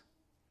difference.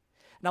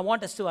 And I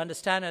want us to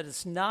understand that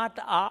it's not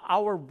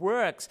our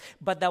works,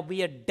 but that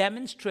we are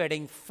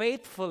demonstrating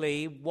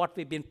faithfully what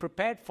we've been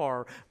prepared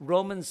for.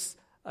 Ephesians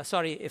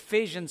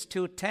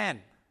 2:10.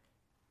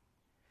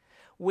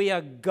 We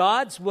are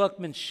God's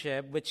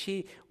workmanship, which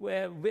He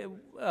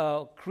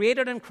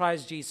created in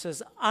Christ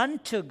Jesus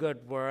unto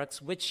good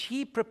works, which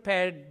He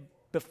prepared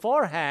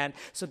beforehand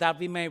so that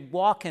we may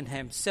walk in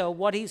Him. So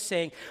what He's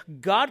saying,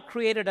 God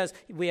created us,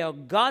 we are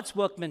God's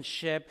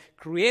workmanship,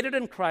 created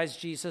in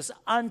Christ Jesus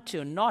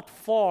unto, not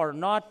for,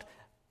 not,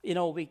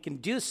 we can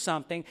do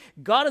something.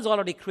 God has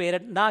already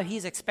created, now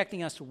He's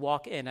expecting us to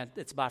walk in it.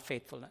 It's about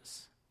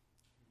faithfulness.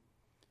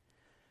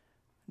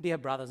 Dear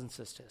brothers and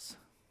sisters,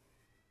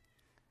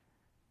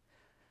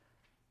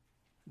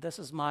 this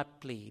is my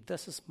plea,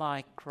 this is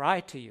my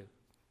cry to you,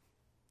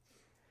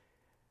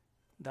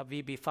 that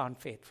we be found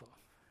faithful.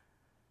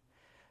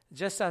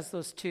 Just as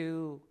those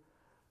 2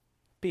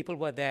 people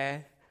were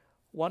there,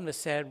 one was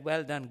said,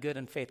 "Well done, good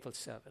and faithful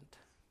servant."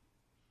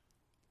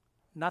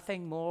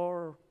 Nothing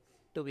more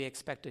do we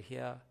expect to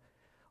hear,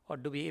 or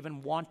do we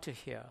even want to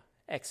hear,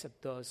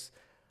 except those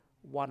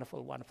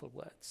wonderful, wonderful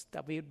words,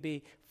 that we would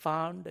be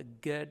found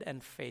good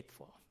and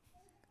faithful,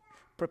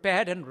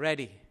 prepared and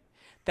ready,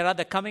 that at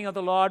the coming of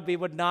the Lord we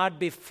would not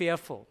be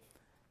fearful.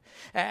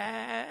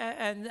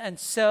 And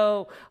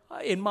so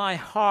in my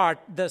heart,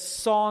 the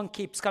song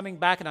keeps coming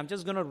back, and I'm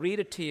just going to read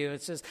it to you.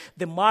 It says,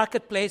 "The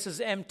marketplace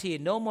is empty,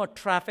 no more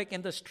traffic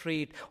in the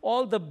street.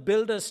 All the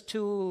builders'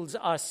 tools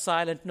are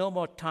silent, no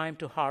more time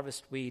to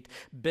harvest wheat.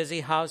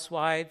 Busy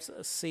housewives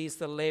cease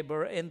the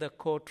labor in the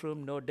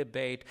courtroom, no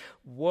debate.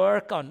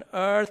 Work on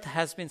earth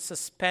has been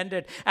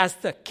suspended as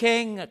the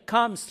King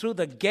comes through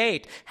the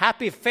gate.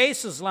 Happy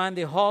faces line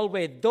the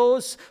hallway,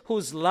 those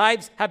whose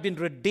lives have been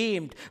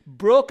redeemed.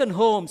 Broken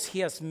homes He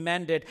has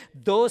mended,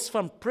 those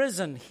from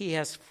prison He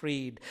has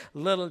freed.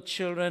 Little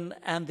children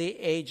and the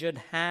aged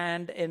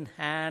hand in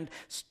hand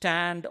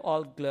stand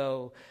all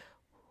glow,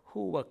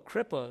 who were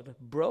crippled,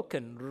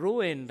 broken,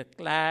 ruined,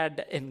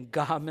 clad in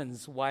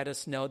garments white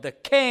as snow. The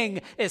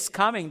King is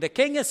coming, the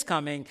King is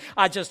coming.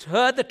 I just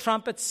heard the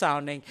trumpet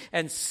sounding,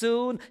 and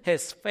soon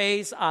His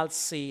face I'll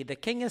see. The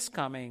King is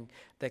coming,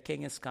 the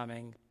King is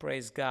coming.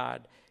 Praise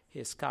God,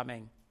 He is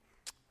coming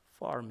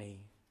for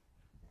me."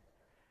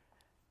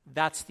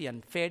 That's the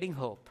unfading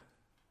hope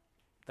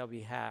that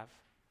we have.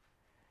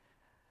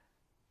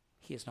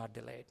 He is not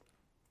delayed.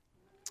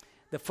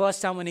 The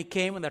first time when He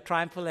came in the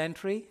triumphal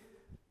entry,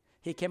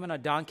 He came on a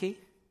donkey.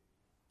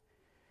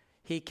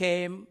 He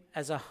came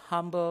as a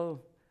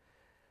humble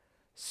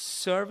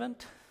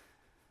servant.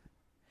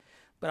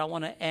 But I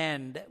want to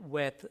end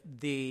with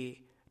the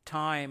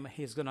time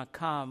He's going to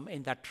come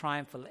in that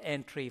triumphal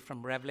entry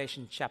from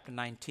Revelation chapter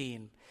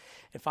 19.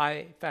 If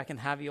I can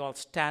have you all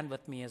stand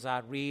with me as I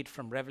read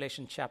from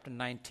Revelation chapter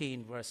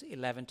 19, verse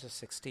 11 to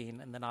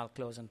 16, and then I'll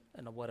close in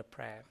a word of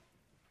prayer.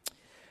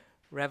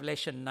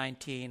 Revelation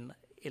 19,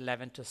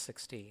 11 to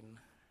 16.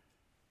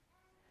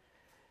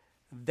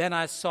 "Then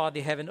I saw the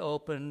heaven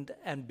opened,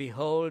 and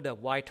behold, a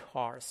white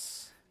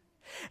horse.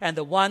 And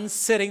the one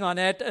sitting on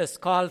it is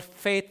called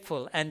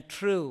Faithful and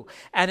True,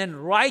 and in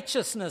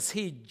righteousness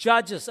He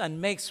judges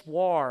and makes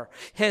war.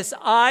 His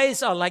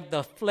eyes are like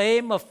the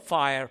flame of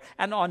fire,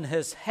 and on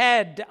His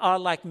head are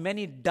like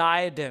many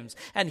diadems.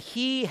 And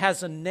He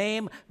has a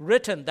name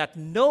written that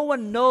no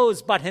one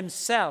knows but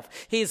Himself.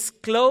 He is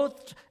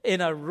clothed in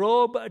a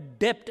robe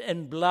dipped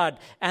in blood,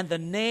 and the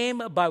name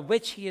by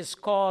which He is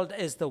called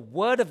is the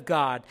Word of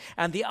God.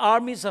 And the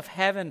armies of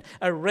heaven,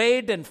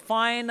 arrayed in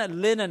fine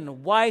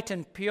linen, white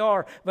and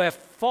pure, were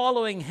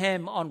following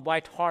Him on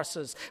white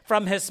horses.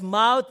 From His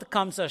mouth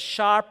comes a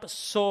sharp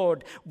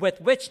sword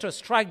with which to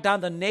strike down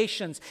the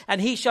nations,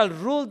 and He shall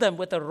rule them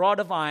with a rod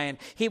of iron.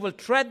 He will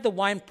tread the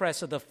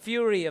winepress of the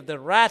fury of the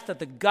wrath of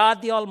the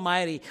God the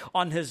Almighty.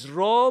 On His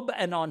robe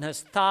and on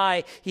His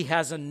thigh He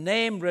has a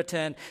name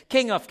written,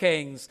 King of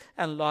Kings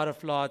and Lord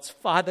of Lords."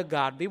 Father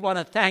God, we want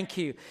to thank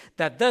You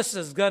that this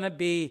is going to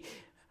be,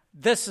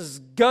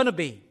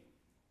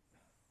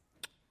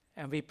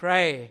 and we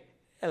pray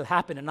it'll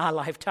happen in our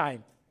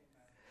lifetime.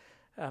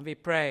 And we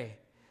pray,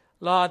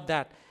 Lord,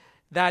 that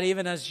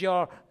even as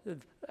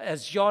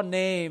Your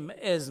name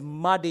is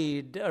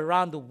muddied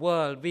around the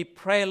world, we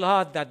pray,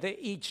 Lord, that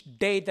each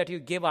day that You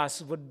give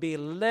us would be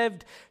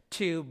lived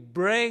to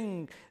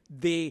bring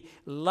the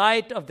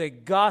light of the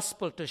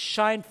gospel to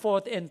shine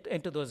forth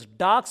into those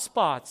dark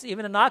spots,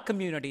 even in our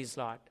communities,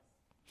 Lord.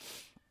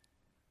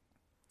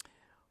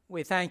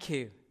 We thank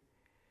you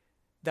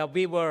that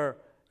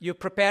you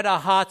prepared our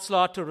hearts,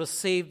 Lord, to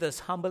receive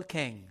this humble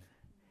King.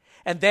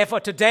 And therefore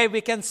today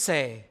we can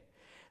say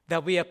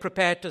that we are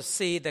prepared to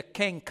see the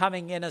King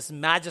coming in his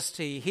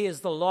majesty. He is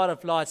the Lord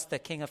of Lords, the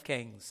King of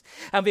Kings.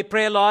 And we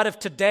pray, Lord, if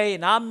today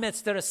in our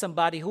midst there is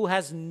somebody who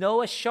has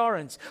no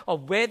assurance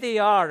of where they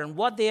are and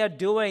what they are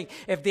doing,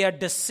 if they are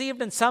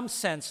deceived in some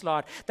sense,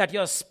 Lord, that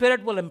your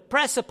Spirit will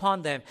impress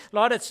upon them.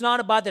 Lord, it's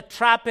not about the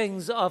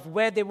trappings of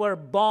where they were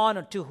born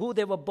or to who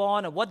they were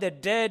born or what they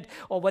did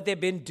or what they've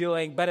been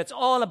doing, but it's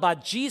all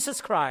about Jesus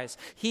Christ.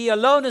 He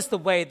alone is the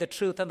way, the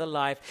truth, and the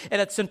life.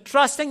 And it's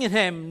entrusting in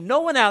him,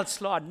 no one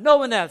else, Lord, no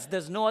one else.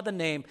 There's no other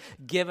name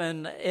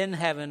given in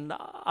heaven,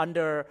 on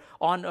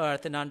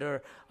earth, and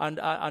under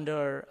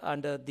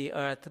the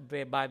earth,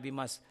 whereby we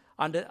must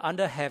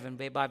under heaven,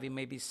 whereby we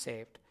may be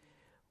saved.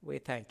 We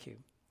thank you.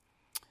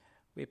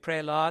 We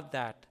pray, Lord,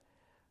 that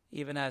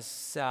even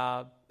as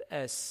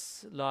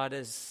Lord,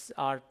 as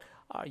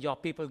your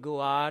people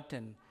go out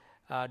and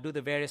do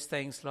the various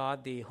things,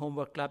 Lord, the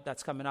homework club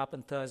that's coming up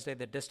on Thursday,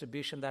 the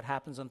distribution that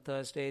happens on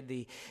Thursday,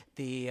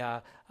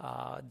 the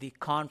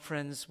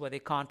conference where they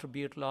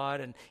contribute,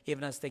 Lord, and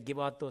even as they give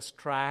out those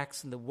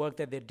tracts and the work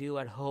that they do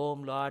at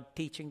home, Lord,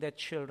 teaching their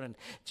children,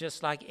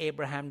 just like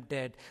Abraham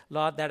did.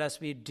 Lord, that as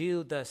we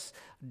do this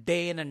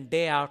day in and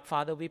day out,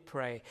 Father, we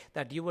pray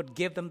that you would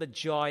give them the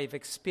joy of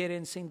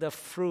experiencing the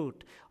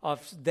fruit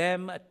of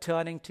them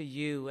turning to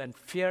you and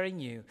fearing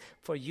you,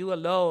 for you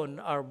alone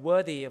are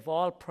worthy of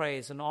all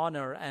praise and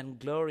honor and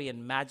glory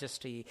and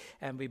majesty,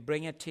 and we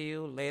bring it to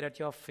you, laid at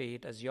your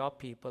feet as your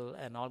people,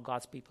 and all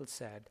God's people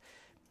said,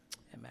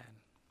 amen.